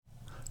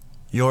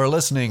You're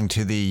listening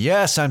to the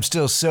Yes, I'm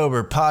Still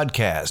Sober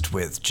podcast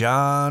with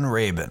John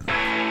Rabin.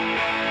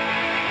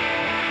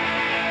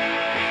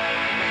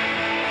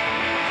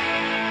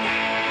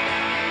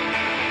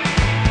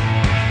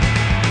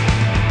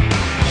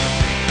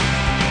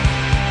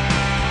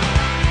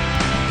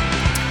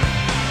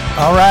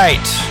 All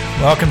right,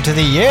 welcome to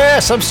the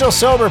Yes, I'm Still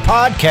Sober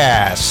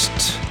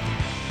podcast.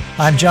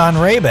 I'm John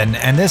Rabin,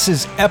 and this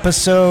is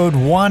episode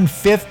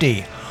 150.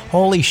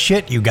 Holy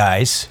shit, you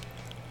guys.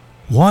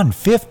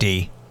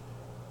 150?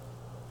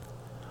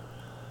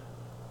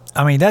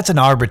 I mean, that's an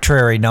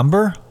arbitrary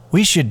number.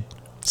 We should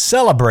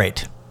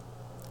celebrate.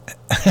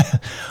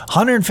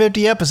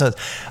 150 episodes.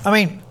 I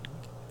mean,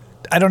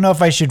 I don't know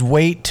if I should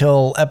wait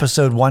till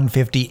episode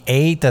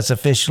 158. That's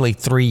officially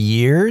 3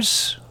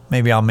 years.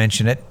 Maybe I'll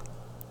mention it.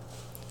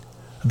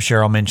 I'm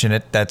sure I'll mention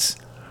it. That's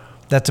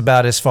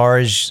about as far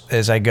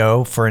as I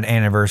go for an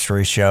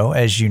anniversary show,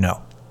 as you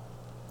know.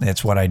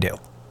 That's what I do.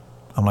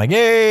 I'm like,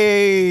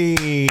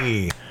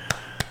 yay!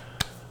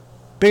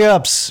 Big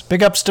ups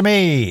to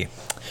me.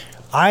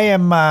 I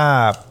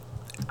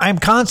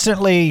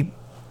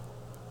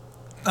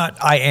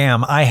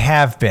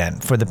have been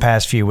for the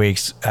past few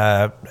weeks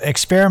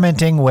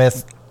experimenting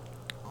with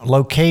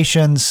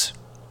locations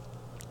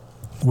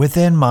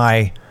within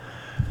my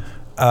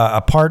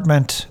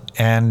apartment,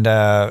 and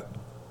I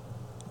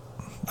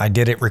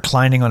did it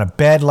reclining on a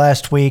bed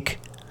last week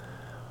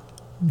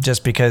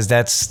just because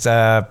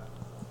I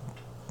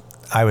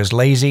was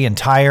lazy and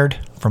tired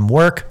from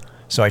work,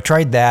 so I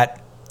tried that.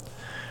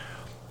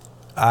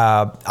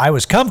 I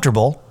was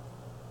comfortable.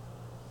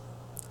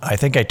 I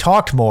think I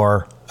talked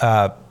more.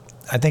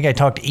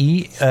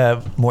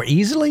 More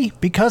easily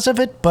because of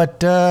it,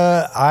 but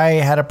I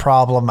had a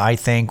problem, I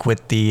think,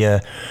 with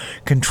the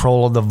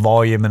control of the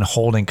volume and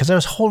holding, because I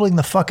was holding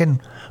the fucking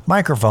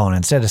microphone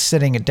instead of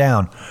sitting it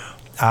down.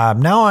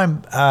 Now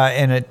I'm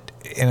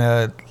in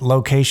a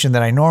location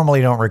that I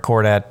normally don't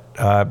record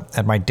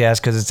at my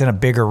desk because it's in a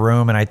bigger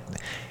room, and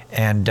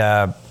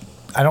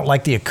I don't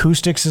like the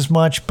acoustics as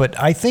much, but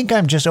I think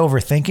I'm just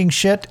overthinking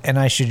shit, and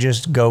I should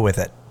just go with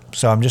it.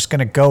 So I'm just going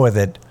to go with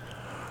it,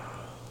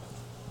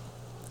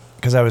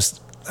 because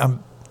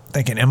I'm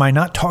thinking, am I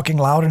not talking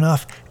loud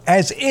enough?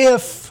 As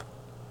if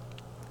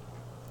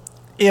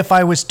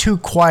I was too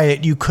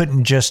quiet, you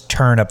couldn't just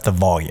turn up the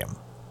volume.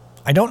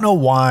 I don't know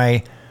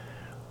why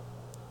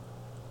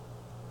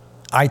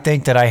I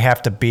think that I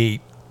have to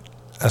be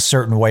a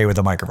certain way with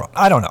a microphone.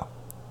 I don't know.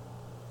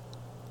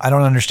 I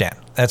don't understand.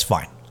 That's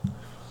fine.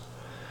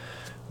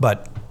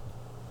 But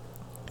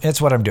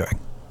it's what I'm doing.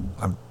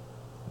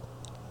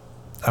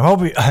 I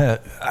hope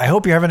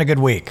you're having a good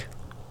week.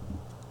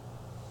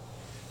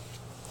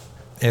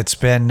 It's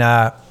been,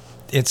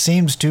 it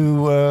seems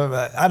to,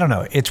 I don't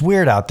know. It's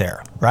weird out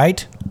there,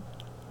 right?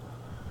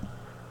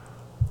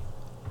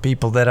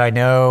 People that I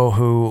know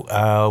who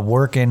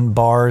work in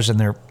bars and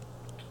they're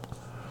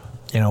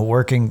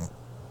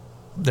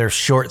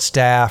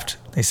short-staffed.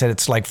 They said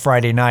it's like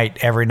Friday night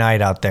every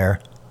night out there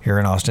here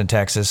in Austin,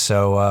 Texas.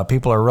 So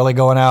people are really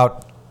going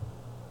out.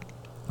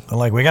 They're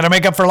like, we got to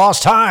make up for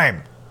lost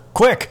time.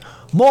 Quick,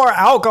 more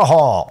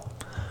alcohol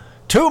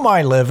to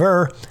my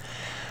liver.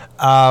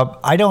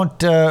 I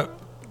don't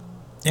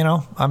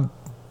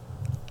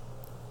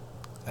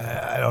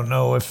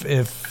know if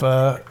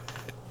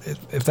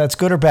that's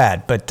good or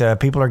bad, but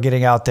people are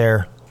getting out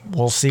there.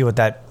 We'll see what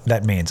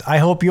that means. I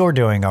hope you're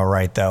doing all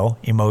right, though,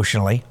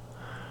 emotionally.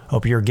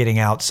 Hope you're getting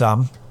out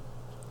some.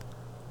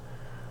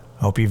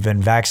 Hope you've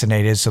been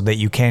vaccinated so that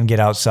you can get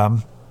out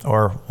some,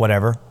 or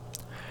whatever.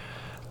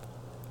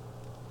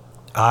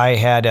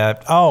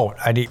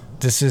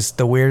 This is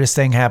the weirdest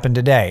thing happened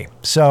today.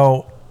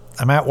 So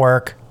I'm at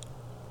work,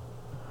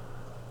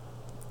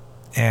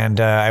 and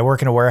I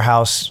work in a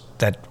warehouse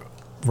that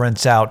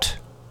rents out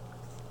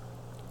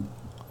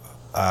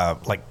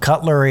like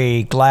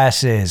cutlery,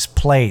 glasses,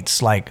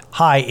 plates, like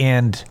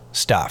high-end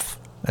stuff,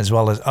 as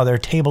well as other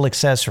table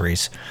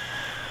accessories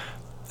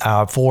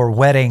for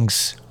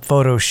weddings,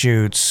 photo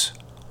shoots,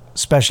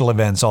 special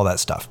events, all that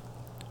stuff.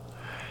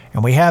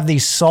 And we have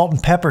these salt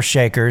and pepper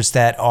shakers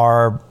that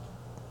are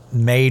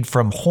made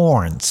from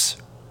horns.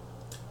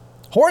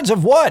 Horns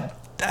of what?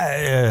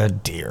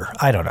 Deer.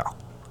 I don't know.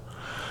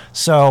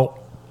 So,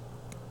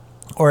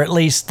 or at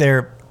least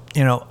they're,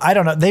 I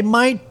don't know. They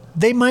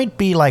might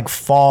be like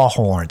fall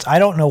horns. I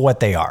don't know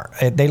what they are.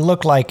 They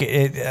look like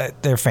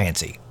they're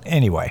fancy.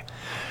 Anyway.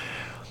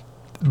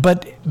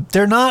 But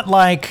they're not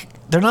like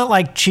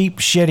cheap,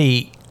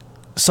 shitty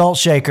salt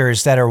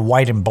shakers that are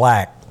white and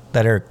black.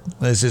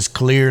 This is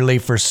clearly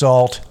for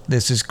salt.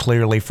 This is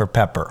clearly for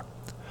pepper.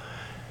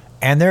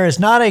 And there is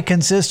not a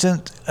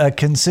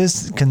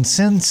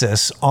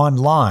consensus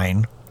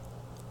online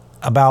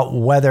about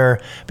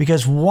whether,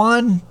 because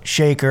one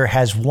shaker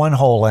has one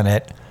hole in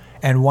it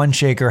and one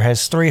shaker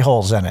has 3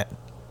 holes in it.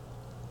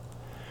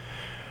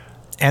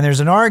 And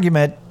there's an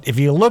argument, if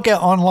you look at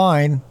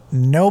online,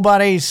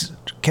 nobody's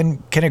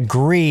can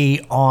agree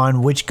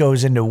on which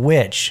goes into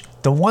which.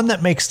 The one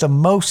that makes the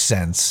most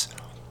sense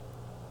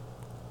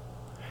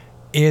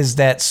is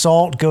that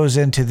salt goes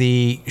into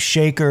the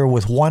shaker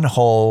with one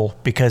hole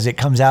because it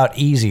comes out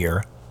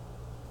easier,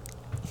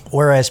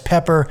 whereas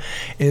pepper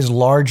is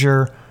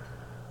larger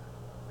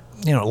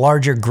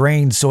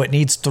grains, so it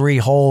needs 3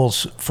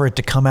 holes for it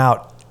to come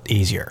out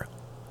easier.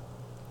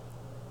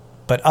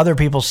 But other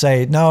people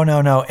say, no.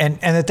 And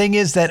the thing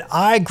is that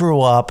I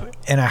grew up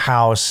in a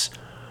house,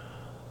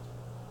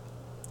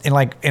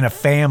 in a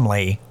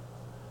family,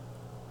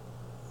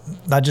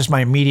 not just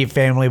my immediate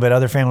family, but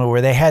other family,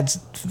 where they had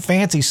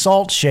fancy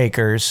salt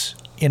shakers,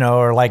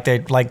 or like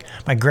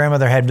my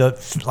grandmother had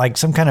like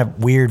some kind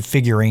of weird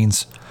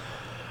figurines.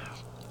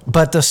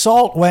 But the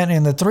salt went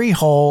in the 3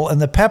 hole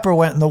and the pepper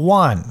went in the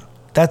 1.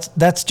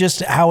 That's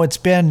just how it's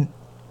been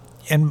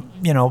in,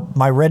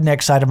 my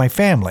redneck side of my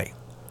family.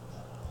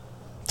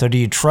 So do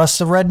you trust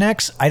the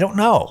rednecks? I don't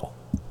know.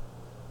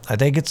 I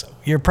think it's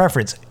your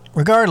preference.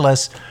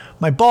 Regardless,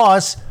 my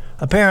boss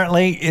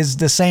apparently is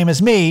the same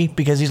as me,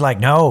 because he's like,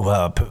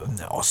 no,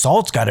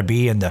 salt's got to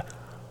be in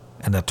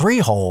the 3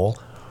 hole.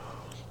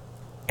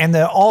 And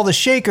all the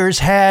shakers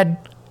had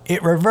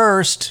it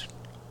reversed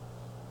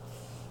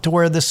to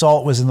where the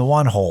salt was in the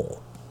 1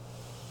 hole.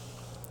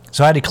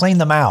 So I had to clean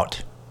them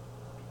out,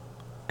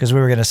 because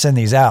we were going to send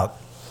these out,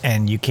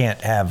 and you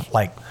can't have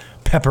like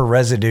pepper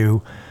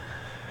residue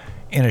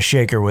in a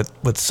shaker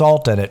with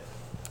salt in it.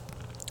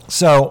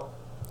 So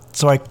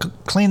I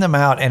cleaned them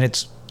out, and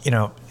it's,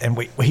 and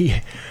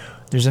we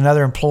there's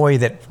another employee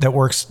that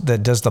works,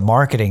 that does the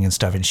marketing and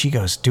stuff, and she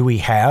goes, do we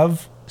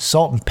have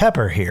salt and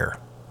pepper here?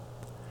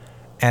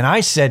 And I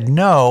said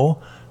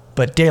no,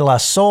 but De La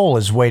Soul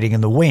is waiting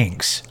in the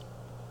wings.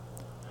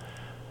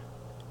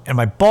 And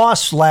my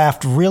boss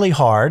laughed really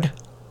hard,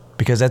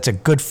 because that's a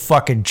good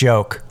fucking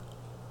joke.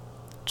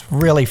 It's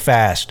really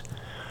fast.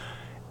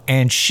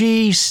 And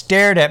she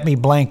stared at me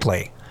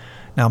blankly.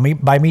 Now,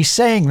 by me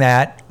saying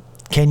that,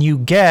 can you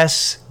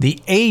guess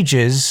the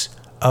ages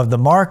of the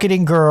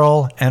marketing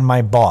girl and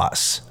my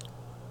boss?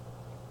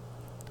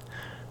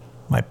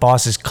 My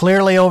boss is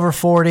clearly over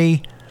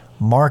 40.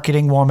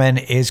 Marketing woman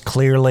is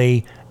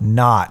clearly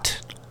not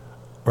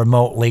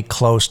remotely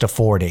close to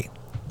 40.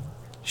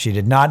 She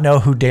did not know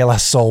who De La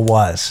Soul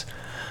was,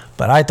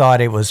 but I thought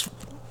it was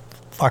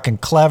fucking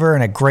clever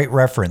and a great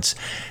reference.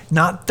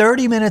 Not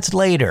 30 minutes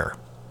later,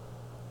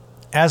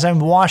 as I'm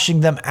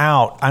washing them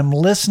out, I'm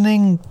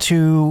listening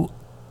to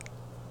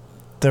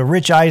the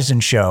Rich Eisen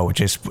show,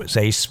 which is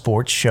a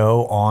sports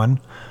show on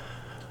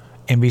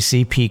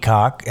NBC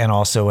Peacock, and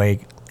also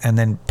and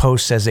then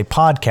posts as a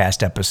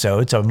podcast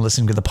episode. So I'm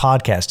listening to the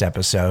podcast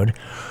episode,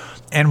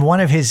 and one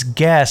of his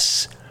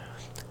guests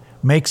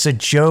makes a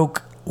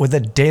joke with a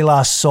De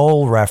La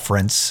Soul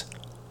reference,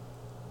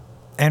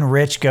 and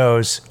Rich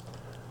goes,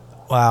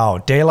 wow,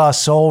 De La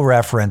Soul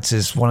reference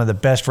is one of the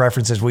best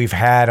references we've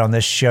had on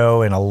this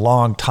show in a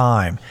long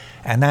time.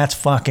 And that's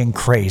fucking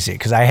crazy,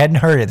 because I hadn't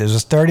heard it. This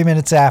was 30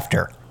 minutes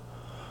after.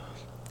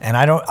 And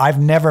I've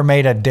never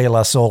made a De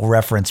La Soul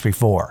reference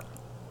before.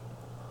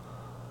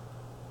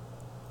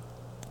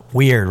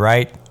 Weird,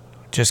 right?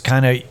 Just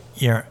kind of,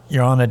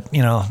 you're on a,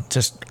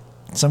 just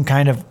some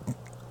kind of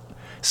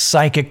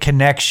psychic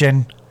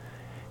connection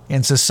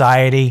in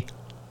society.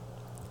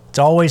 It's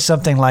always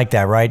something like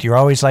that, right? You're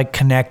always like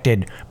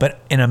connected,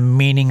 but in a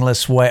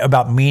meaningless way,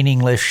 about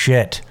meaningless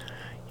shit.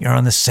 You're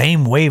on the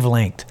same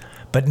wavelength,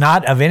 but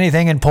not of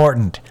anything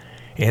important.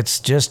 It's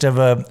just of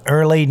a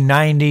early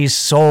 90s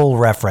soul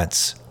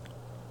reference.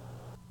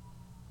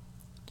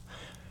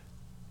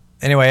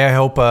 Anyway, I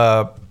hope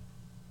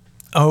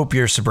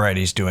your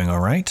sobriety's doing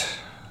all right.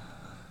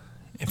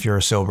 If you're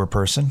a sober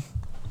person.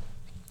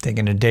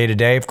 Taking it day to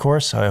day, of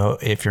course.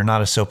 If you're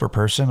not a sober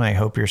person, I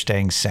hope you're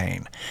staying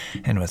sane.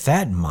 And with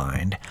that in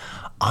mind,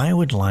 I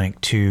would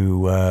like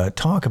to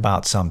talk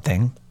about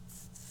something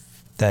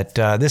that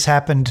this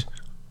happened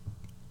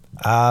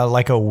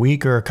like a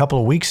week or a couple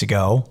of weeks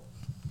ago,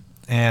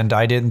 and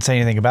I didn't say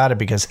anything about it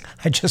because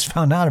I just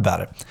found out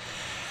about it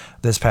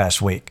this past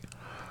week.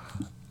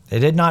 It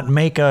did not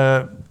make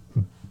a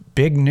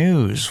big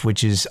news,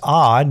 which is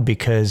odd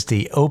because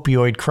the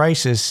opioid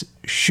crisis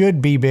should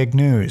be big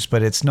news,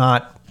 but it's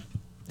not.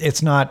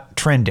 It's not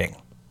trending.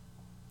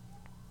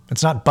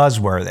 It's not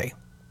buzzworthy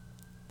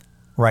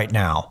right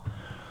now.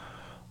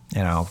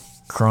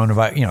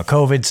 Coronavirus,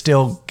 COVID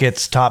still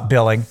gets top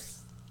billing.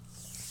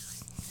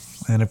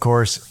 And of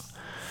course,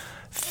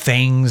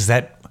 things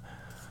that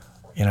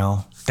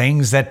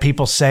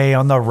people say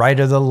on the right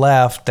or the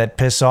left that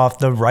piss off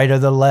the right or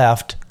the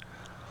left,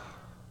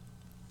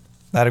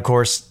 that of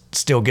course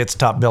still gets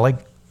top billing.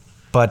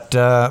 But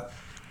the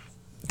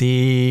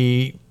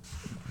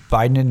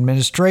Biden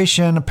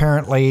administration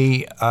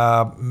apparently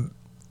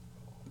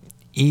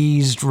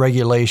eased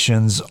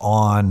regulations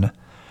on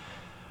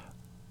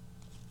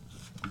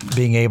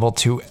being able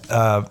to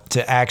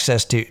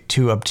access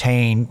to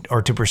obtain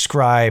or to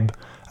prescribe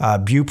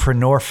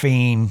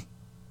buprenorphine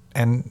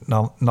and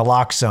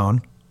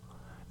naloxone.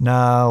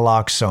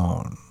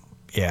 Naloxone,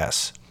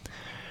 yes.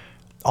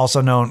 Also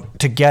known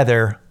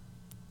together,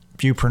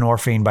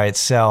 buprenorphine by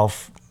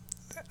itself,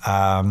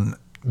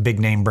 big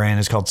name brand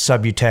is called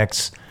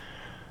Subutex.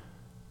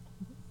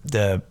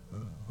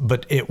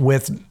 but it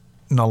with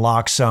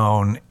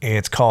naloxone,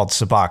 it's called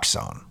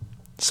Suboxone.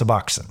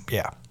 Suboxone,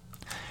 yeah.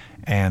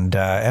 And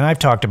I've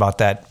talked about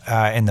that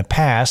in the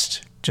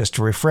past. Just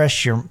to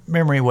refresh your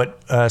memory, what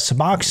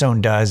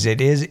Suboxone does, it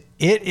is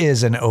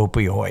an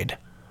opioid,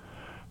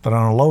 but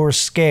on a lower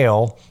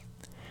scale.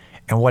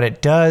 And what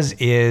it does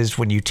is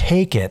when you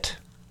take it,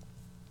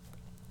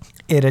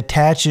 it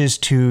attaches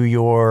to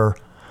your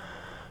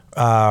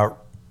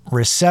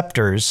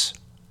receptors,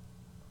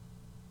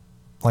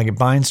 like it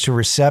binds to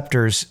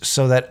receptors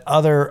so that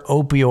other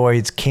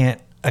opioids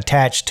can't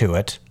attach to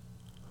it.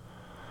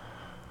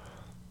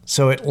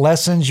 So it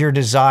lessens your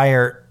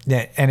desire,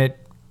 and it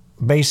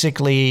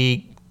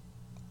basically,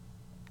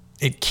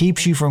 it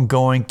keeps you from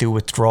going through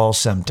withdrawal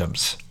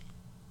symptoms,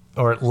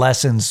 or it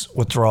lessens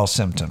withdrawal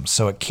symptoms.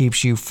 So it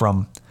keeps you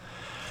from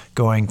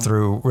going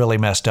through really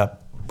messed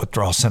up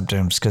withdrawal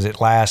symptoms, because it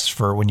lasts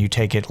for, when you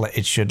take it,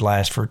 it should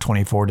last for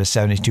 24 to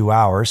 72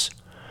 hours.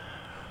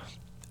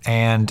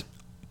 And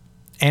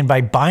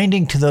by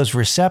binding to those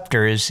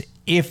receptors,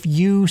 if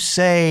you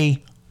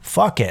say,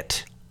 fuck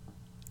it,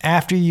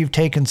 after you've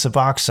taken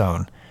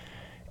Suboxone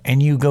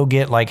and you go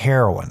get like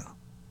heroin,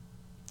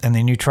 and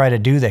then you try to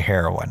do the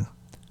heroin,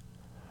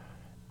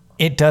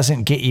 it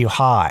doesn't get you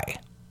high.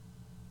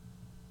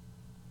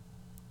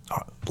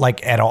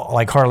 Like at all,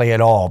 like hardly at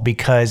all,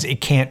 because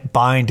it can't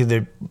bind to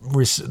the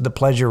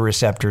pleasure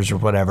receptors or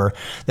whatever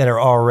that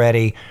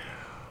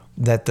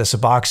the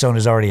Suboxone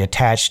is already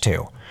attached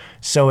to.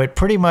 So it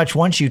pretty much,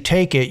 once you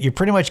take it, you're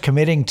pretty much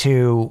committing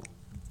to,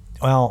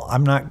 well,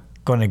 I'm not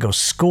going to go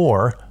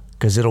score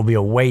because it'll be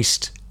a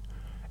waste.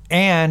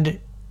 And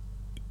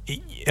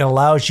it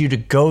allows you to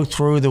go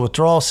through the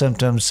withdrawal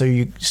symptoms, so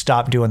you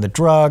stop doing the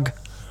drug.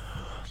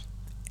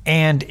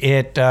 And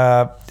it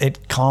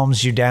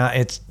calms you down.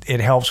 It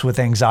helps with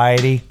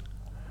anxiety,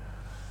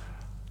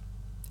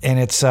 and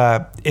it's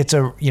a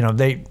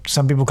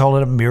some people call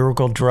it a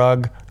miracle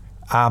drug,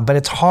 but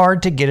it's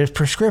hard to get a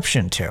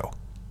prescription to.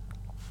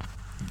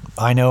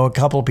 I know a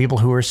couple of people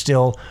who are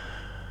still,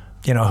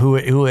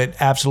 who it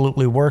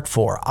absolutely worked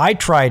for. I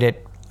tried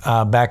it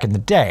back in the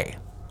day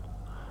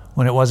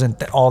when it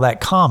wasn't all that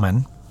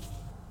common.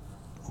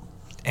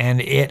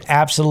 And it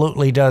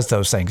absolutely does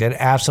those things. It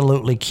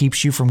absolutely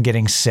keeps you from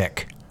getting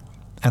sick.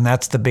 And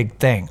that's the big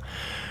thing.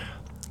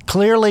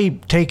 Clearly,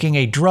 taking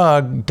a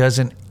drug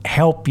doesn't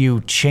help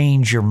you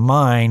change your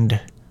mind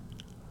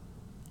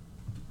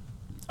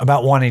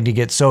about wanting to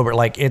get sober.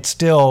 Like, it's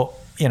still,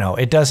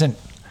 it doesn't,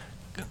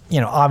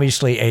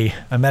 obviously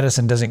a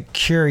medicine doesn't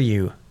cure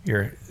you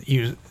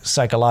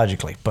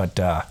psychologically. But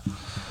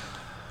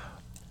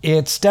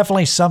it's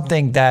definitely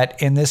something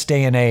that in this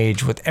day and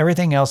age, with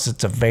everything else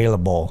that's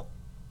available,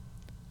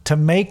 to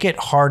make it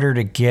harder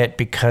to get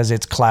because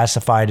it's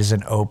classified as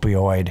an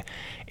opioid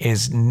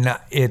is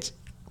not, it's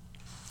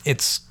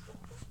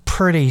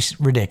pretty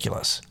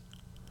ridiculous.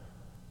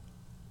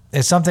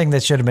 It's something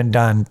that should have been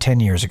done 10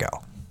 years ago.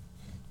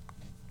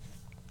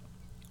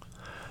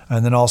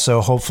 And then also,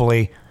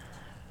 hopefully,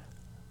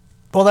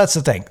 well, that's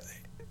the thing.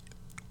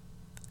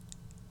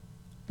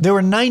 There were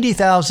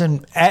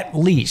at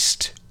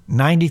least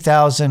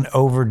 90,000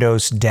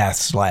 overdose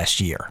deaths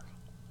last year,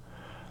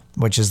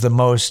 which is the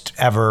most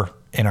ever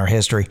in our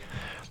history.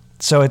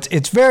 So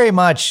it's very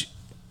much,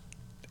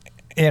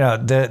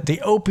 the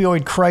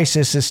opioid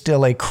crisis is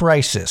still a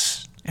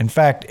crisis. In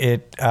fact,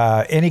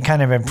 any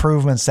kind of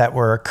improvements that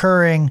were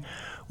occurring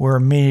were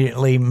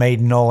immediately made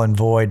null and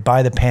void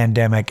by the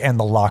pandemic and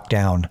the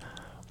lockdown,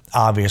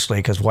 obviously,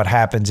 because what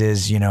happens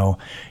is,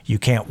 you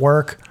can't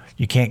work,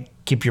 you can't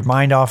keep your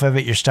mind off of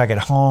it, you're stuck at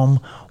home.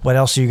 What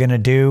else are you going to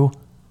do?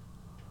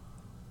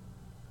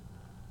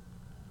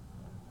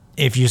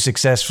 If you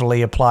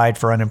successfully applied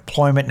for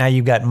unemployment, now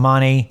you've got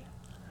money,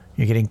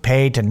 you're getting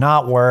paid to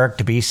not work,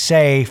 to be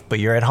safe, but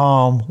you're at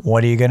home.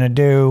 What are you going to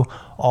do?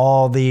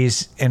 All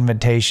these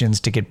invitations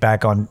to get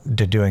back on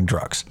to doing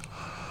drugs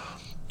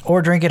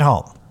or drink at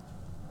home,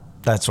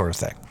 that sort of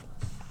thing.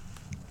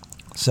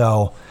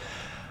 So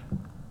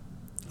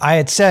I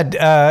had said,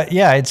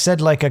 I'd said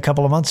like a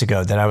couple of months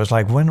ago that I was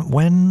like,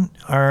 when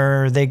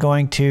are they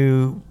going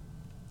to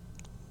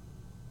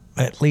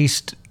at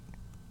least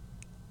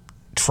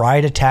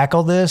try to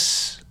tackle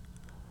this?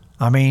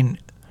 I mean,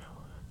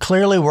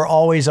 clearly we're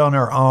always on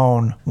our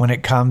own when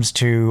it comes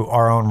to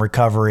our own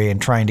recovery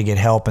and trying to get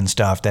help and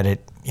stuff, that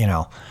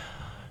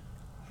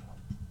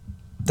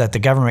that the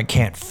government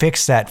can't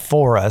fix that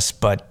for us,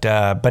 but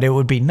it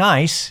would be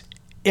nice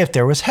if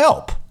there was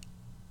help.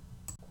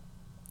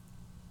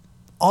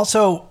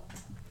 Also,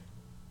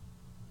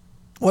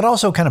 what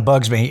also kind of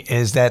bugs me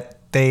is that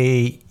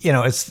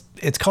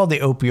it's called the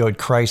opioid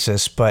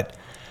crisis, but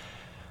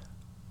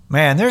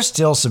man, there's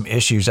still some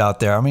issues out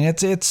there. I mean,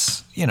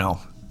 it's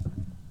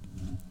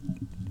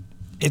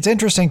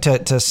interesting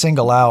to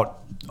single out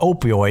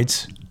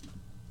opioids,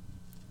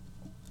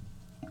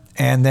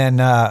 and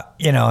then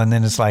and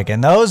then it's like,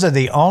 and those are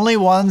the only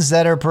ones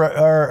that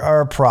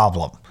are a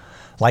problem.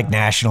 Like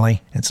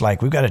nationally, it's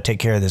like, we've got to take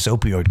care of this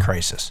opioid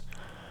crisis.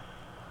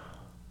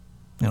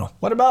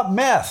 What about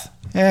meth?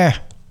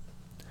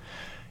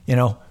 you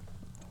know,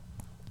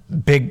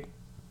 big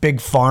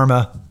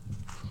pharma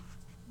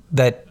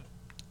that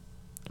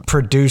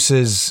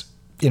produces,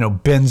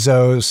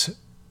 benzos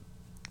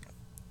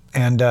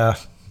and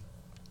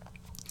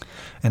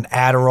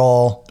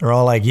Adderall. They're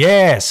all like,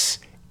 yes,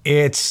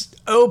 it's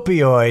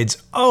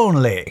opioids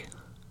only.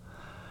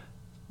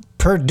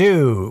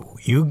 Purdue,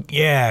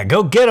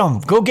 go get them.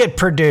 Go get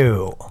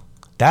Purdue.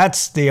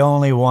 That's the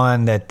only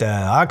one that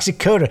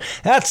oxycodone,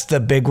 that's the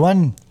big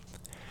one.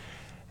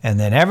 And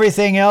then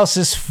everything else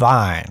is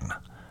fine.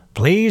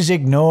 Please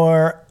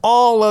ignore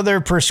all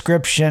other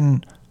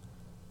prescription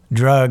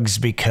drugs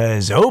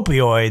because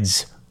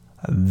opioids,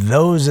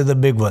 those are the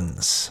big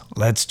ones.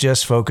 Let's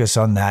just focus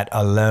on that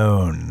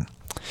alone.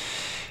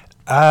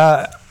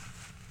 I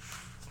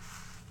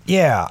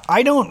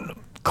don't,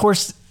 of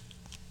course,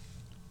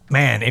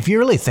 man, if you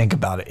really think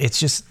about it,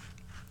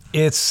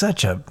 it's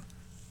such a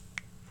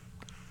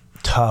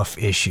tough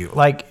issue.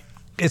 Like,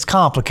 it's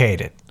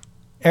complicated.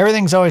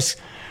 Everything's always,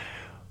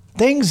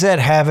 things that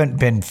haven't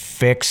been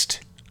fixed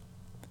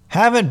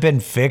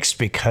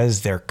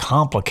because they're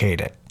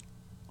complicated.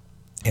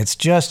 It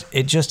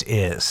just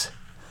is.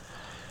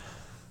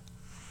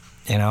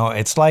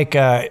 It's like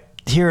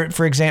here,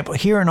 for example,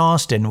 here in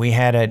Austin, we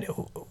have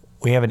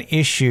an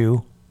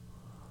issue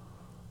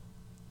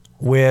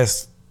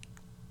with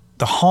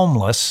the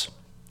homeless,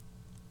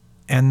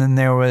 and then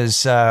there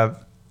was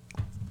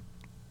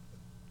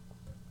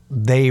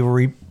they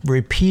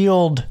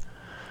repealed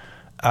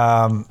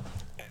a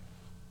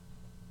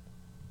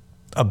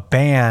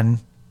ban,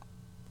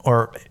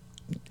 or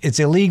it's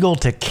illegal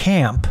to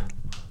camp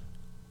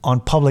on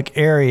public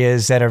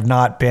areas that have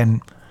not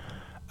been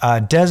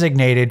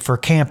designated for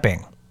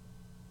camping.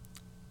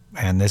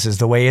 And this is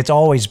the way it's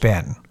always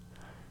been.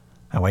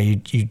 That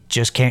way you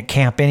just can't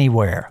camp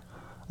anywhere,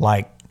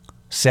 like,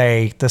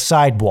 say, the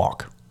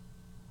sidewalk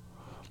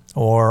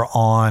or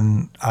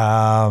on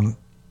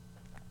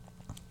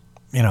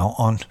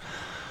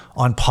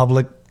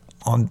public,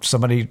 on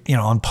somebody,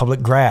 on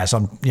public grass,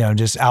 on,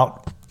 just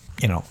out,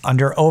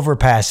 under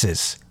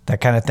overpasses,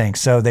 that kind of thing.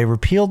 So they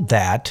repealed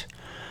that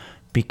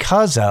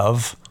because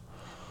of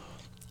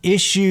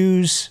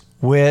issues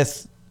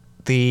with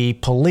the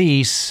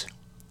police,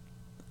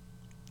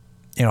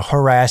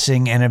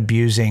 harassing and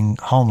abusing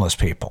homeless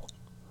people.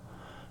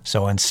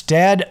 So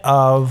instead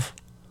of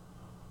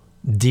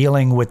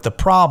dealing with the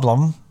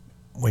problem,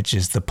 which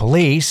is the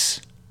police,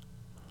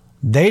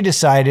 they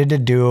decided to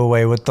do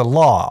away with the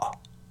law,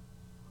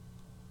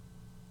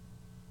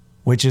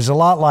 which is a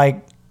lot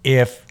like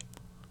if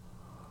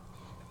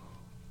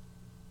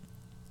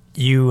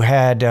you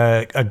had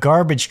a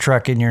garbage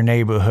truck in your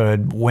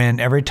neighborhood,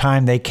 when every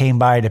time they came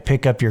by to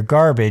pick up your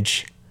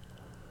garbage,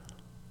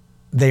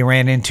 they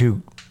ran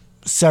into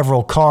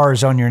several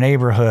cars on your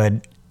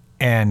neighborhood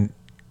and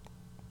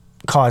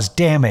caused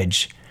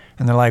damage.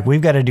 And they're like,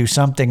 we've got to do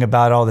something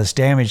about all this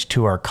damage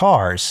to our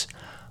cars.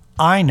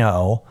 I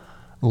know,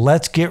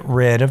 let's get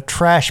rid of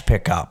trash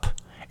pickup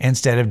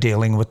instead of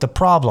dealing with the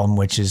problem,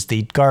 which is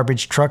the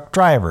garbage truck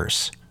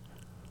drivers.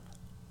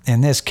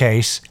 In this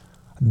case,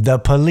 the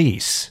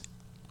police.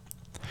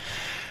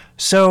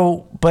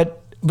 So,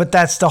 but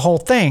that's the whole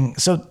thing.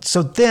 So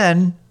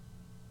then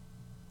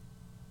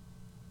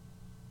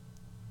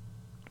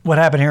what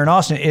happened here in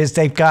Austin is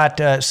they've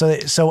got,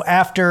 so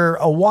after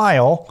a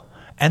while,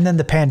 and then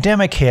the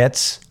pandemic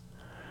hits,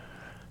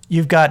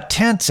 you've got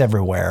tents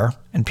everywhere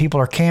and people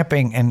are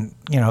camping, and,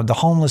 the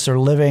homeless are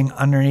living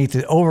underneath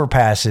the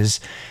overpasses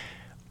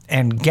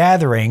and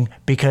gathering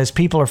because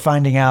people are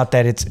finding out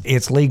that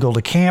it's legal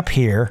to camp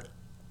here.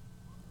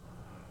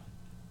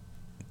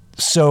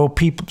 So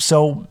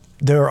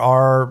there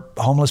are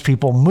homeless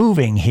people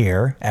moving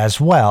here as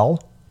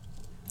well.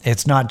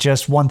 It's not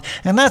just one.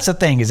 And that's the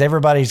thing, is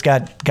everybody's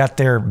got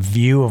their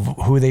view of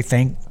who they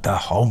think the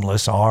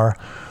homeless are,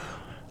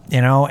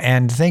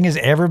 and the thing is,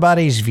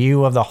 everybody's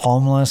view of the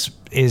homeless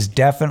is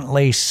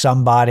definitely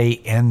somebody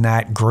in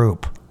that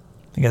group.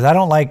 Because I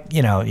don't like,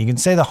 you can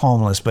say the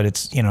homeless, but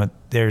it's,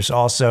 there's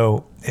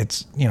also,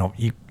 it's,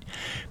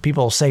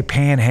 people say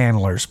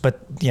panhandlers, but,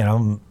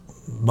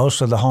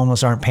 most of the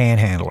homeless aren't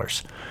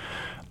panhandlers.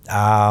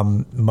 A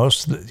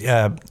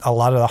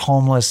lot of the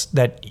homeless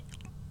that,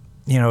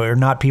 are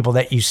not people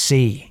that you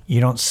see. You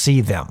don't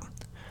see them.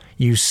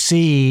 You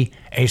see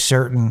a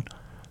certain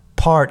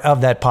part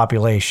of that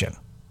population,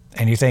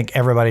 and you think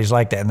everybody's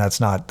like that, and that's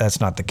not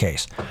the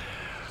case.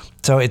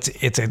 So it's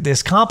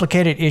this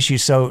complicated issue.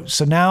 So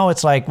now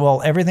it's like,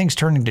 well, everything's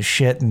turning to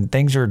shit, and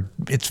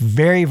it's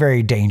very,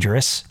 very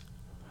dangerous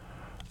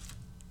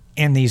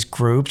in these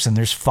groups, and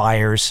there's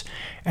fires,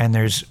 and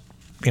there's,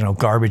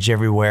 garbage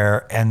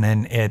everywhere, and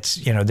then it's,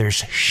 there's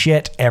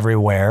shit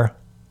everywhere,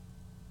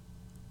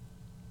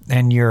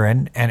 and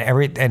urine and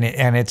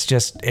and it's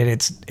just,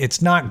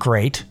 it's not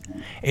great.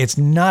 It's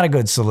not a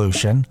good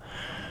solution.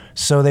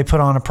 So they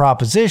put on a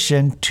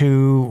proposition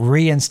to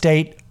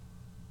reinstate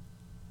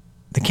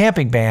the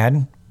camping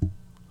ban,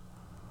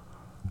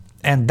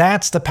 and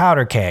that's the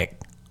powder keg.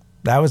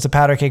 That was the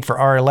powder keg for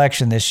our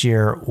election this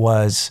year,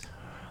 was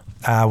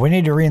we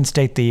need to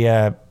reinstate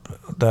the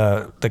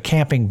the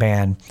camping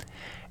ban.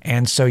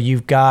 And so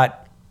you've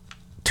got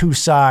two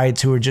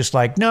sides who are just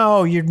like,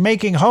 no, you're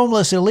making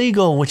homeless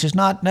illegal, which is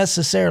not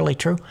necessarily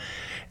true.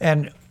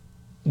 And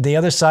the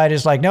other side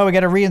is like, no, we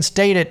got to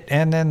reinstate it,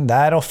 and then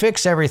that'll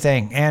fix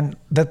everything. And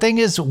the thing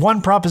is,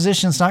 one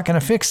proposition is not going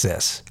to fix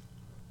this.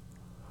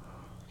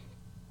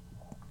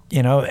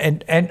 You know,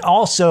 and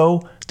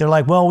also they're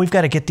like, well, we've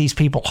got to get these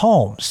people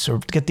homes or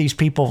get these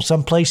people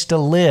someplace to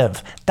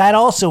live. That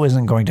also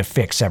isn't going to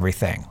fix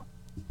everything.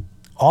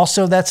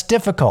 Also, that's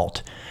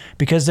difficult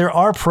because there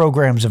are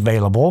programs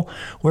available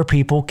where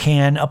people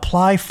can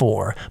apply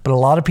for, but a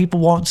lot of people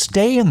won't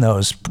stay in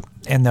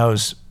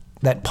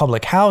that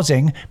public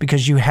housing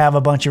because you have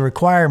a bunch of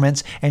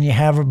requirements and you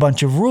have a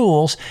bunch of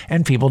rules,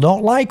 and people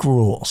don't like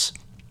rules.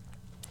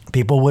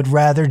 People would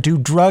rather do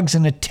drugs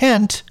in a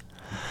tent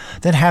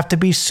than have to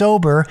be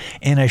sober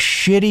in a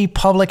shitty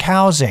public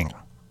housing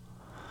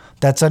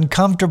that's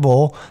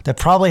uncomfortable, that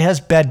probably has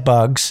bed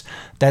bugs,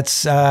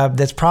 that's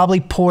probably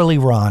poorly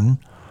run,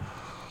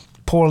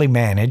 poorly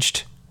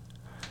managed,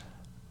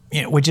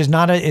 you know, which is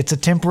it's a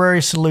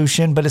temporary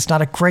solution, but it's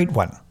not a great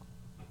one.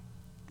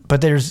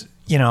 But there's,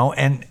 you know,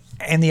 and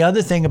the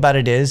other thing about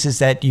it is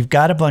that you've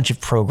got a bunch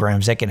of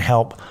programs that can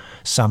help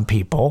some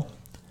people,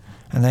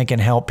 and they can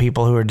help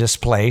people who are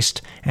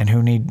displaced and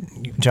who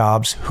need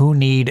jobs, who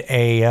need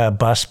a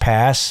bus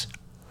pass.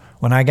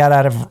 When I got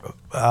out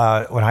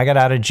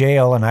of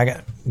jail and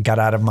I got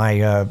out of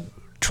my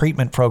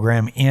treatment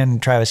program in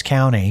Travis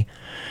County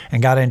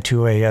and got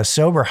into a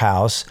sober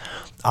house,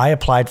 I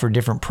applied for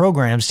different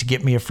programs to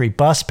get me a free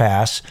bus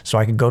pass so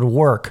I could go to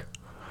work,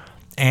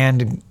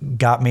 and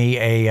got me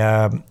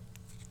got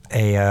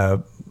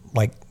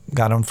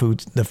on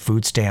the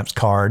food stamps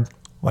card,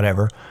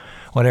 whatever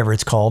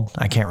it's called.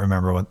 I can't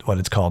remember what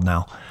it's called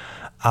now.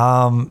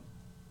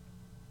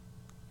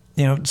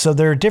 You know, so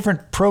there are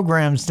different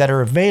programs that are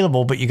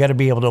available, but you got to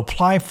be able to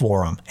apply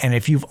for them. And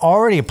if you've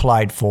already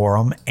applied for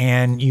them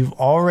and you've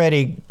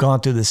already gone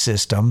through the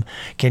system,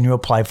 can you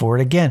apply for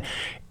it again?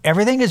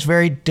 Everything is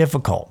very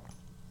difficult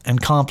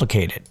and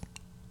complicated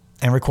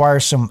and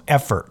requires some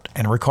effort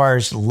and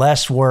requires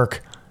less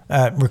work.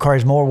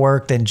 Requires more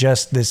work than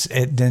just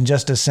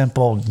a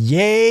simple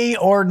yay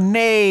or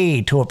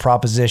nay to a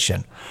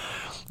proposition.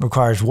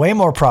 Requires way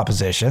more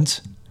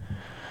propositions,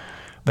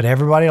 but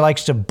everybody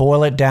likes to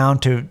boil it down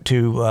to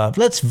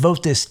let's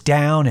vote this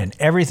down and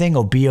everything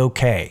will be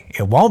okay.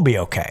 It won't be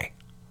okay.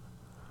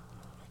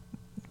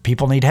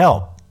 People need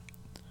help.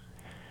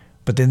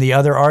 But then the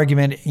other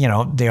argument,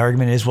 the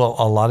argument is, well,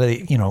 a lot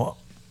of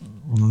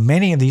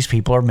many of these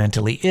people are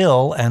mentally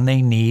ill and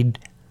they need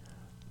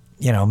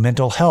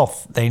mental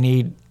health. They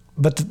need,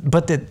 but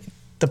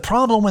the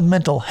problem with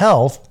mental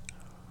health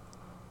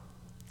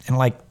and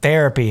like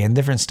therapy and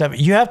different stuff,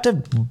 you have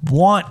to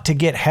want to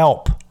get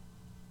help.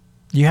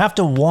 You have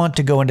to want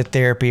to go into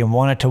therapy and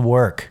want it to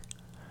work.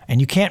 And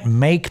you can't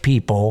make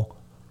people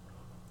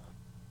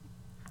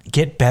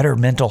get better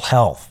mental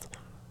health.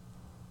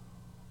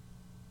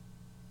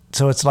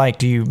 So it's like,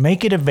 do you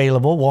make it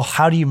available? Well,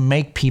 how do you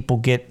make people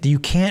you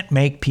can't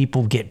make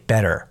people get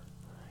better.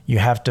 You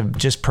have to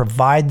just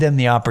provide them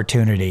the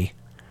opportunity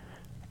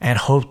and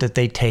hope that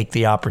they take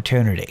the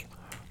opportunity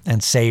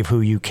and save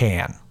who you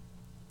can.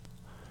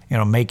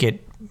 Make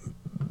it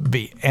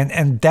be.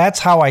 And that's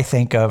how I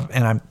think of,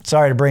 and I'm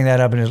sorry to bring that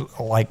up, and it's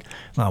like,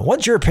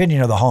 what's your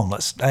opinion of the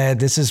homeless?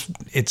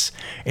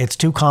 It's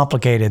too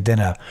complicated than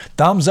a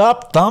thumbs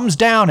up, thumbs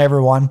down,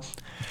 everyone.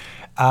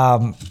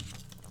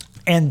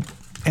 And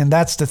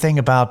that's the thing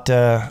about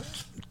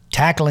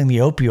tackling the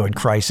opioid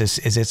crisis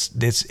is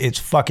it's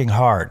fucking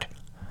hard.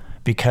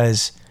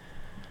 Because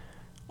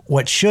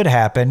what should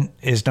happen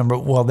is they've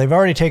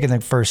already taken the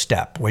first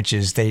step, which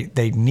is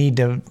they need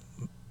to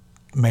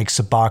make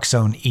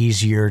Suboxone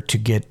easier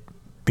to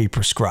be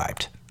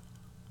prescribed.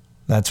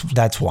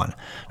 That's one.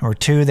 Number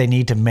two, they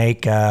need to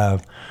make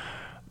that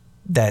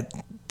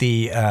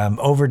the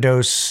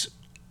overdose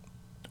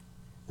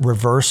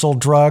reversal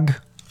drug,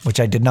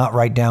 which I did not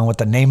write down what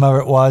the name of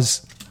it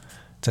was.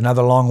 It's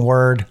another long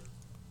word.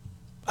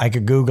 I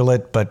could Google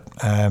it, but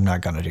I'm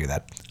not going to do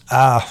that.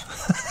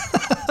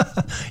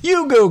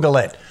 You Google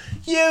it.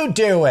 You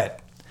do it.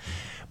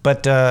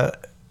 But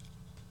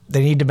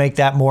they need to make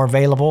that more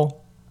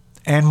available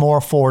and more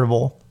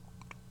affordable.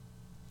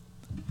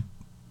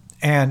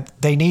 And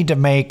they need to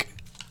make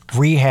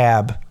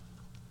rehab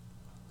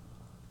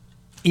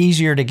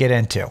easier to get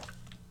into.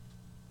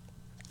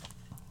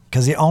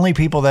 Because the only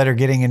people that are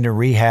getting into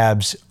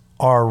rehabs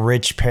are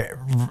rich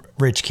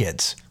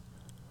kids.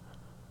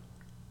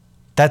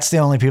 That's the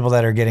only people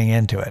that are getting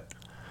into it.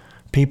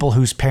 People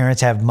whose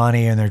parents have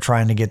money and they're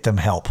trying to get them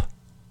help.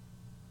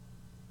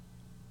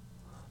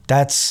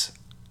 That's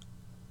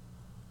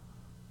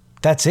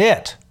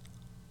it.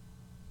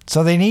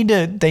 So they need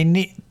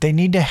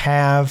to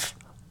have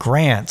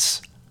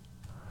grants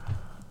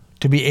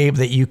to be able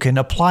that you can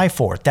apply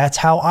for. That's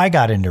how I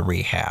got into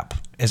rehab.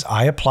 Is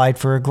I applied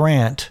for a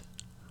grant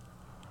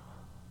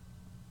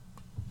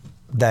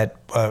that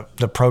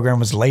the program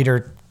was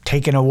later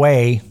taken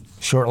away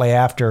shortly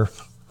after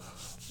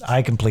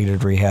I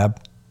completed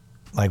rehab,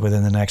 like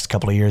within the next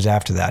couple of years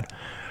after that.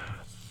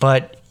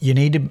 But you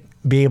need to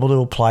be able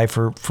to apply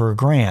for a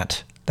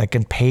grant that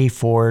can pay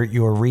for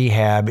your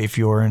rehab if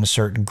you're in a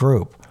certain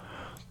group.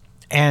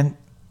 And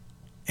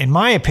in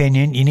my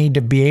opinion, you need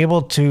to be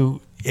able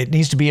to, it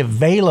needs to be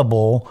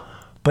available,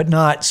 but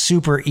not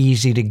super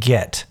easy to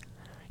get.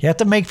 You have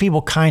to make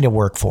people kind of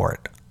work for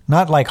it.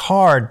 Not like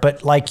hard,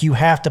 but like you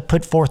have to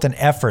put forth an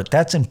effort.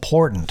 That's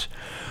important.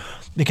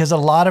 Because a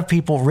lot of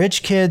people,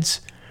 rich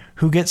kids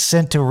who get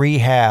sent to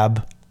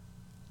rehab,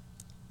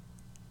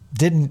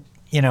 they didn't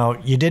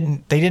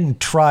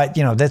try,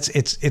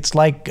 it's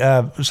like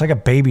a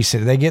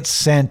babysitter. They get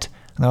sent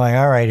and they're like,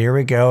 all right, here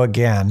we go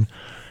again.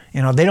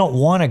 They don't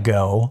want to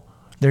go.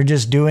 They're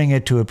just doing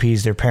it to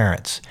appease their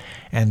parents.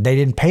 And they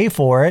didn't pay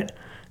for it,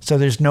 so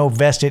there's no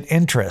vested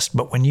interest.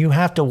 But when you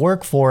have to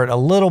work for it a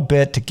little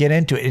bit to get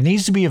into it, it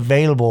needs to be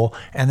available.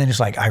 And then it's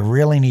like, I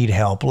really need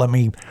help. Let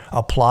me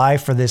apply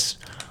for this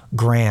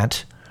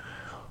grant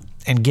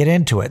and get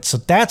into it. So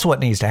that's what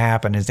needs to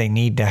happen, is they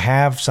need to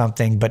have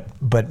something,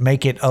 but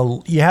make it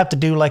you have to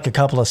do like a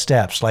couple of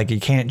steps. Like you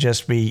can't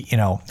just be,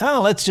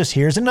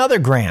 here's another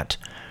grant.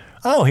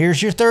 Oh,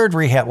 here's your third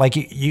rehab. Like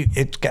you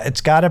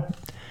got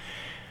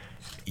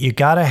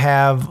to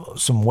have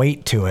some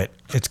weight to it.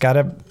 It's got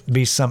to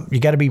be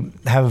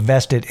have a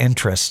vested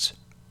interest.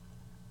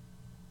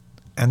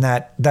 And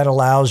that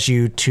allows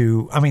you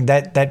to,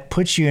 that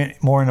puts you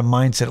more in a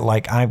mindset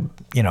like, I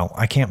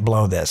can't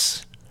blow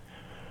this.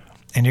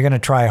 And you're going to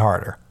try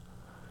harder.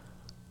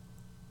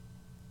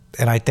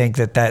 And I think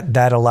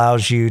that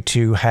allows you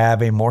to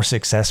have a more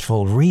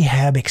successful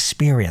rehab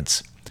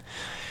experience,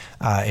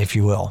 if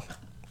you will.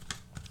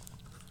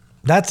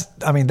 That's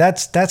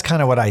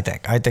kind of what I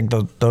think. I think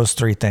those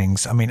three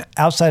things.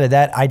 Outside of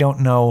that, I don't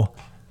know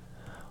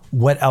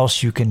what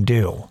else you can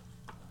do.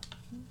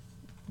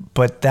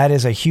 But that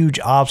is a huge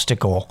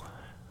obstacle,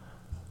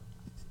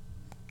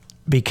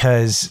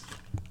 because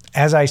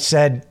as I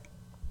said,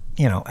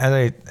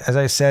 as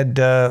I said,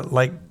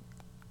 like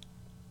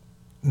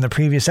in the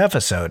previous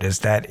episode, is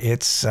that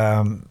it's,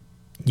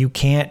 you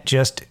can't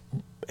just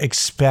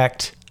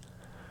expect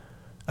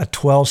a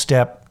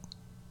 12-step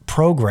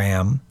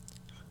program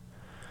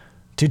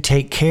to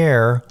take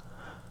care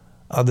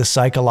of the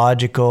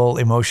psychological,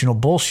 emotional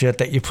bullshit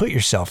that you put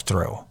yourself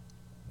through.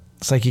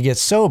 It's like you get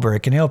sober.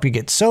 It can help you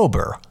get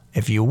sober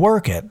if you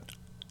work it,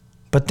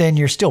 but then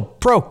you're still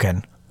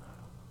broken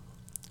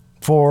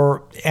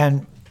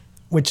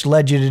which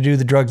led you to do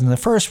the drugs in the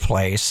first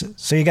place.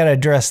 So you got to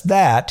address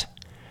that,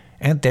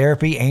 and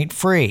therapy ain't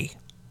free.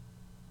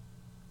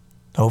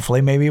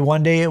 Hopefully, maybe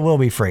one day it will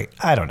be free.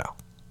 I don't know.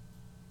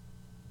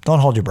 Don't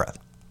hold your breath.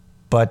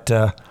 But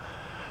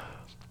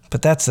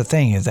that's the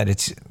thing, is that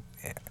it's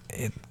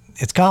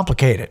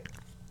complicated.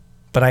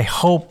 But I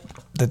hope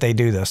that they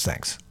do those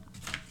things.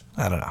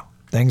 I don't know.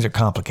 Things are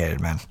complicated,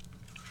 man.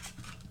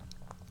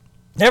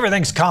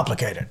 Everything's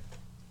complicated.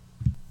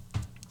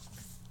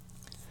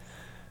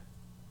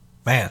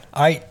 Man,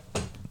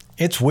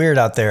 it's weird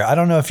out there. I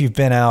don't know if you've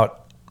been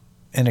out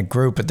in a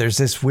group, but there's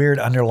this weird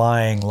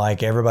underlying,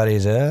 like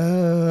everybody's,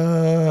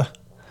 I'm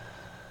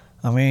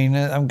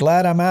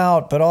glad I'm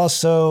out, but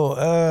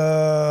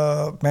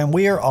also, man,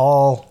 we are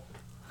all,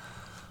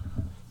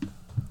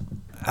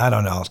 I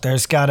don't know.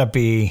 There's got to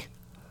be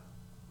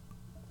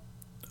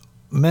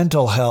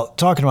mental health.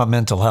 Talking about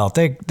mental health,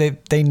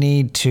 they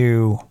need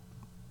to.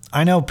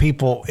 I know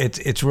people.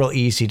 It's real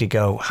easy to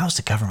go, how's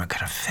the government going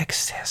to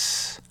fix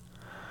this?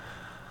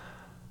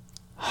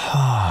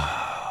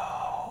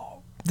 I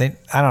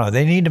don't know.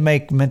 They need to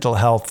make mental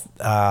health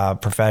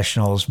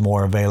professionals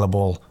more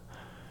available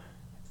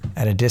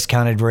at a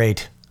discounted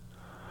rate,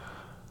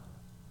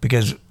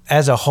 because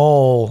as a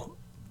whole,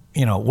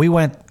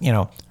 we're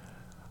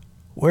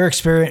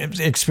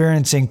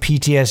experiencing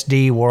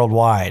PTSD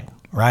worldwide,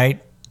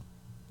 right?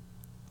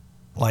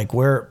 Like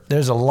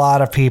there's a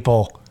lot of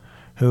people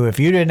who, if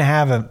you didn't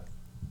have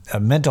a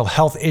mental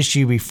health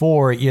issue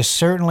before, you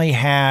certainly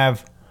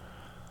have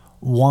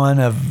one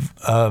of,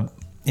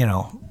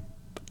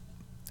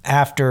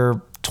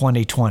 after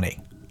 2020.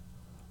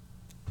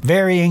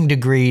 Varying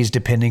degrees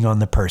depending on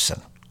the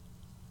person.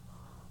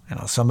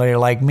 Somebody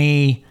like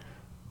me,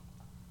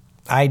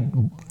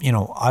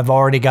 I've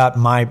already got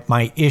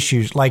my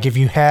issues. Like if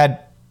you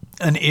had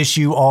an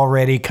issue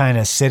already kind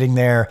of sitting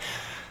there,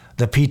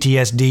 the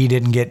PTSD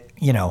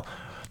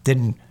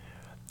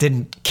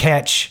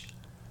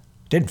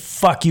didn't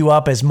fuck you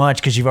up as much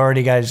because you've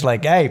already got, it's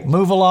like, hey,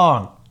 move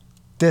along.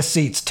 This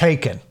seat's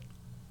taken.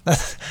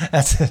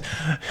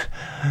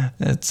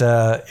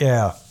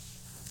 Yeah.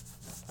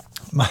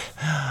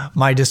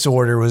 My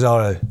disorder was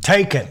all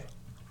taken.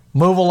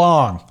 Move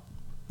along.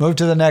 Move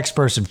to the next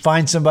person.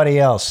 Find somebody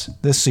else.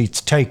 This seat's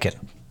taken.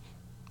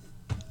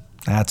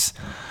 That's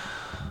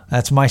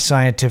my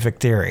scientific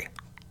theory.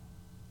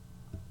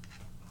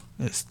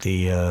 It's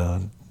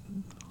the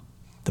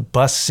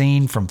bus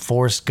scene from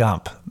Forrest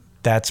Gump.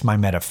 That's my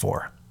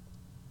metaphor.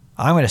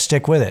 I'm going to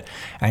stick with it.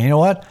 And you know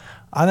what?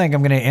 I think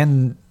I'm going to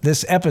end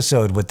this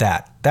episode with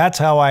that. That's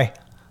how it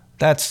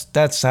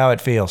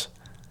feels.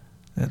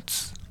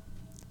 It's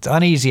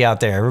uneasy out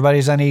there.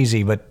 Everybody's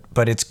uneasy, but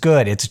it's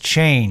good. It's a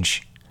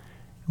change.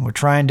 We're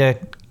trying to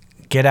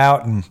get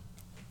out and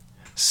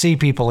see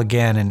people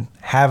again and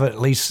have at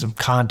least some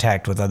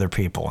contact with other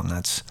people, and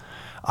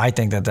I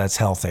think that's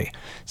healthy.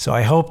 So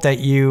I hope that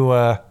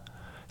you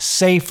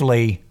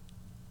safely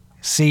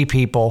see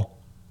people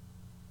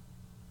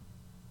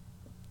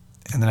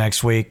in the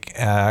next week,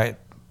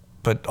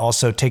 but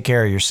also take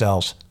care of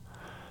yourselves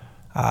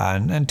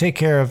and take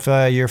care of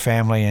your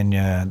family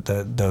and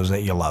those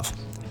that you love.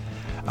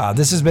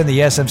 This has been the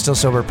Yes, I'm Still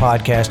Sober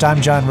podcast.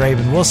 I'm John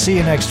Raven. We'll see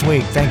you next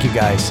week. Thank you,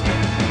 guys.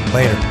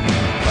 Later.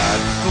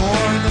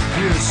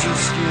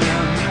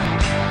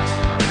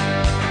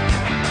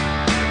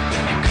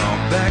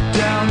 Come back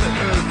down to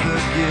earth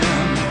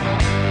again.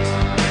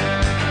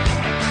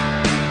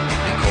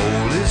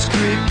 Cold is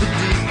creep, but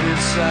deep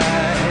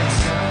inside.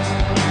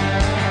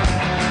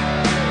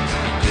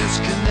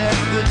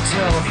 Disconnect the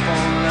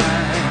telephone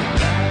line.